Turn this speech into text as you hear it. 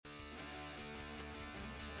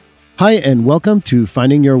Hi, and welcome to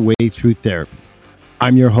Finding Your Way Through Therapy.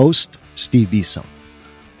 I'm your host, Steve Biesel.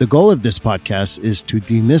 The goal of this podcast is to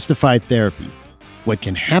demystify therapy, what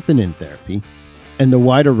can happen in therapy, and the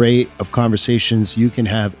wide array of conversations you can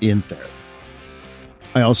have in therapy.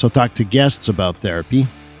 I also talk to guests about therapy,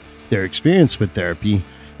 their experience with therapy,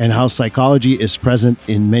 and how psychology is present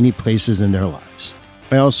in many places in their lives.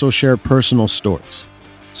 I also share personal stories.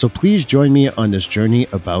 So please join me on this journey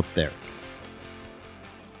about therapy.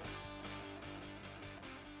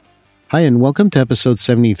 Hi, and welcome to episode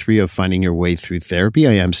 73 of Finding Your Way Through Therapy.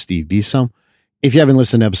 I am Steve Biesel. If you haven't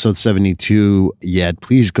listened to episode 72 yet,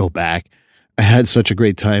 please go back. I had such a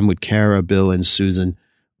great time with Kara, Bill, and Susan.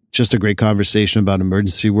 Just a great conversation about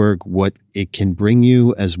emergency work, what it can bring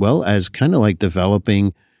you, as well as kind of like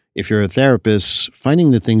developing, if you're a therapist,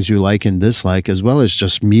 finding the things you like and dislike, as well as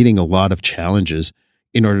just meeting a lot of challenges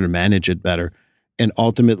in order to manage it better. And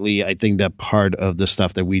ultimately, I think that part of the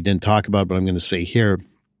stuff that we didn't talk about, but I'm going to say here,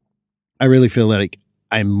 I really feel like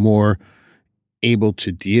I'm more able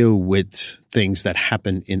to deal with things that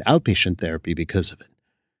happen in outpatient therapy because of it.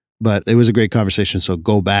 But it was a great conversation, so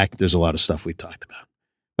go back. There's a lot of stuff we talked about.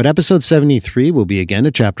 But episode 73 will be again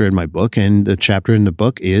a chapter in my book, and the chapter in the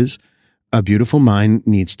book is A Beautiful Mind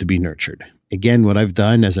Needs to Be Nurtured. Again, what I've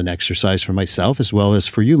done as an exercise for myself, as well as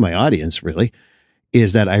for you, my audience, really,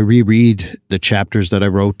 is that I reread the chapters that I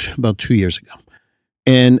wrote about 2 years ago.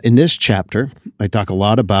 And in this chapter, I talk a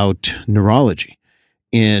lot about neurology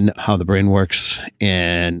and how the brain works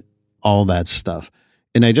and all that stuff.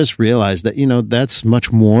 And I just realized that, that's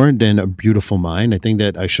much more than a beautiful mind. I think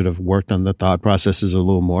that I should have worked on the thought processes a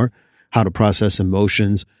little more, how to process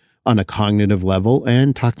emotions on a cognitive level,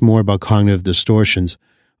 and talked more about cognitive distortions.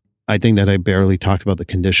 I think that I barely talked about the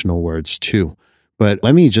conditional words too. But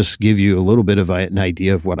let me just give you a little bit of an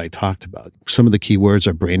idea of what I talked about. Some of the key words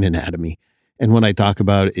are brain anatomy. And what I talk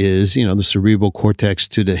about is, the cerebral cortex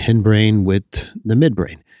to the hindbrain with the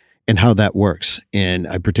midbrain and how that works. And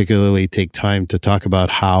I particularly take time to talk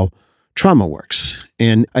about how trauma works.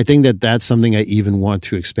 And I think that that's something I even want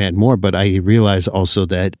to expand more. But I realize also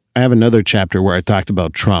that I have another chapter where I talked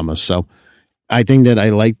about trauma. So I think that I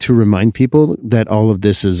like to remind people that all of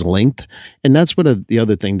this is linked. And that's the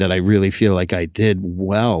other thing that I really feel like I did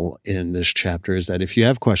well in this chapter is that if you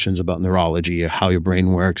have questions about neurology or how your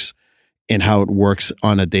brain works, and how it works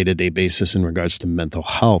on a day-to-day basis in regards to mental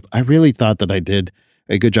health, I really thought that I did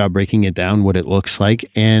a good job breaking it down, what it looks like.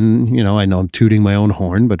 And, I know I'm tooting my own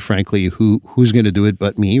horn, but frankly, who's going to do it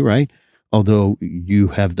but me, right? Although you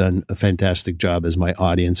have done a fantastic job as my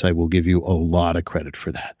audience, I will give you a lot of credit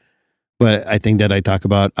for that. But I think that I talk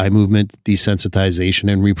about eye movement desensitization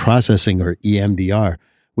and reprocessing, or EMDR,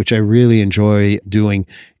 which I really enjoy doing.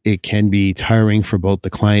 It can be tiring for both the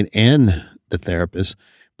client and the therapist,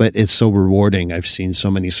 but it's so rewarding. I've seen so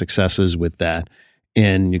many successes with that.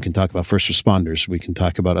 And you can talk about first responders. We can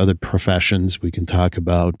talk about other professions. We can talk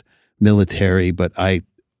about military. But I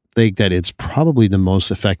think that it's probably the most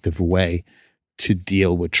effective way to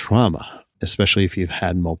deal with trauma, especially if you've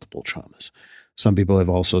had multiple traumas. Some people have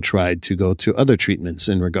also tried to go to other treatments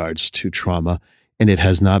in regards to trauma, and it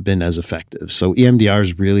has not been as effective. So EMDR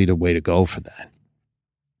is really the way to go for that.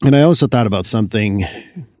 And I also thought about something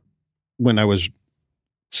when I was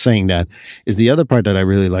saying that is the other part that I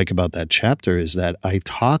really like about that chapter is that I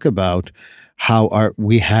talk about how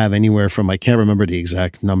we have anywhere from, I can't remember the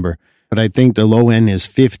exact number, but I think the low end is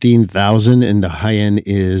 15,000 and the high end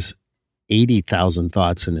is 80,000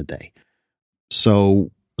 thoughts in a day.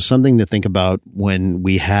 So something to think about when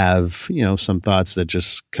we have, some thoughts that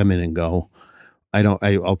just come in and go.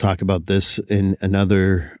 I'll talk about this in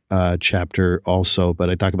another chapter also, but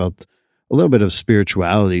I talk about a little bit of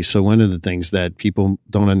spirituality. So one of the things that people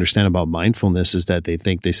don't understand about mindfulness is that they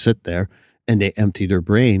think they sit there and they empty their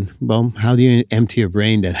brain. Well, how do you empty a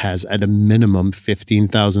brain that has at a minimum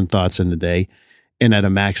 15,000 thoughts in a day and at a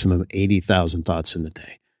maximum 80,000 thoughts in a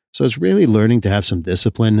day? So it's really learning to have some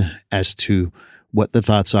discipline as to what the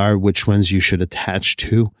thoughts are, which ones you should attach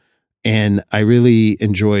to. And I really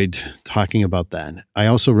enjoyed talking about that. I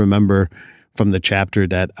also remember from the chapter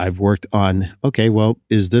that I've worked on, okay, well,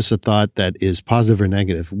 is this a thought that is positive or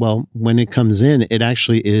negative? Well, when it comes in, it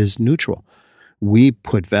actually is neutral. We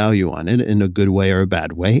put value on it in a good way or a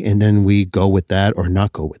bad way, and then we go with that or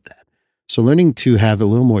not go with that. So learning to have a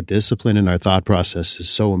little more discipline in our thought process is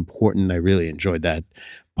so important. I really enjoyed that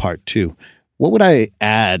part too. What would I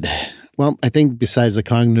add? Well, I think besides the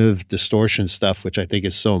cognitive distortion stuff, which I think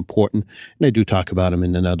is so important, and I do talk about them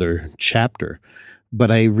in another chapter, but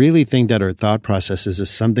I really think that our thought processes is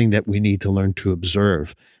something that we need to learn to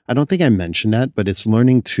observe. I don't think I mentioned that, but it's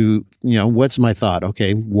learning to, what's my thought?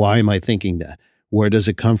 Okay, why am I thinking that? Where does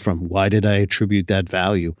it come from? Why did I attribute that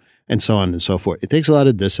value? And so on and so forth. It takes a lot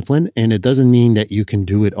of discipline, and it doesn't mean that you can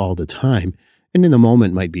do it all the time. And in the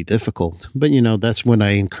moment might be difficult, but that's when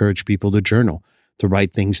I encourage people to journal, to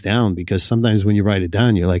write things down, because sometimes when you write it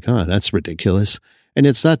down, you're like, oh, that's ridiculous. And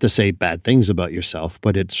it's not to say bad things about yourself,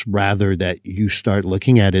 but it's rather that you start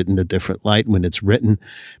looking at it in a different light when it's written,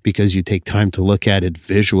 because you take time to look at it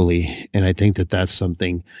visually. And I think that that's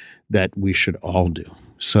something that we should all do.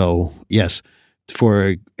 So yes,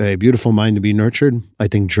 for a beautiful mind to be nurtured, I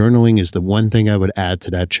think journaling is the one thing I would add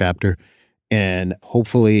to that chapter. And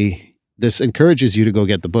hopefully this encourages you to go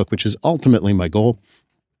get the book, which is ultimately my goal.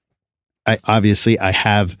 I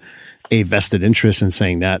have a vested interest in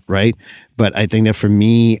saying that, right? But I think that for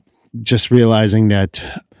me, just realizing that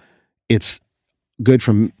it's good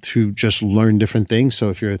to just learn different things. So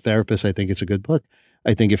if you're a therapist, I think it's a good book.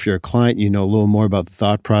 I think if you're a client, you know a little more about the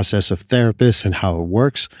thought process of therapists and how it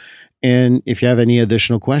works. And if you have any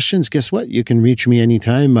additional questions, guess what? You can reach me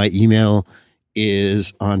anytime. My email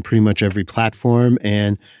is on pretty much every platform,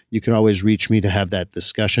 and you can always reach me to have that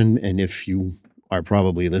discussion. And if you are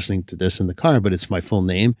probably listening to this in the car, but it's my full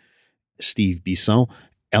name, Steve Bisson,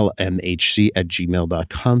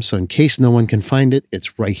 lmhc@gmail.com. So in case no one can find it,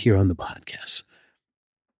 it's right here on the podcast.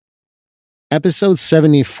 Episode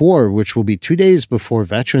 74, which will be 2 days before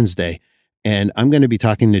Veterans Day. And I'm going to be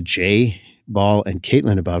talking to Jay Ball and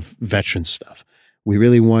Caitlin about veteran stuff. We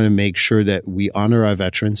really want to make sure that we honor our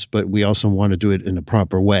veterans, but we also want to do it in a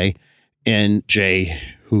proper way. And Jay,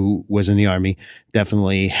 who was in the Army,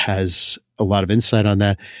 definitely has a lot of insight on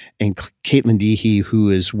that. And Caitlin Deehee, who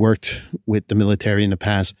has worked with the military in the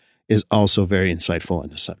past, is also very insightful on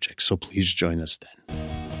the subject. So please join us then.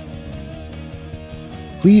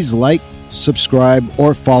 Please like, subscribe,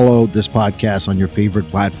 or follow this podcast on your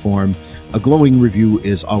favorite platform. A glowing review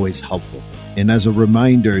is always helpful. And as a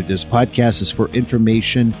reminder, this podcast is for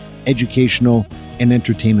information, educational, and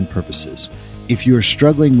entertainment purposes. If you are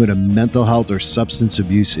struggling with a mental health or substance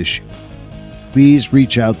abuse issue, please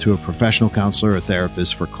reach out to a professional counselor or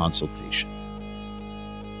therapist for consultation.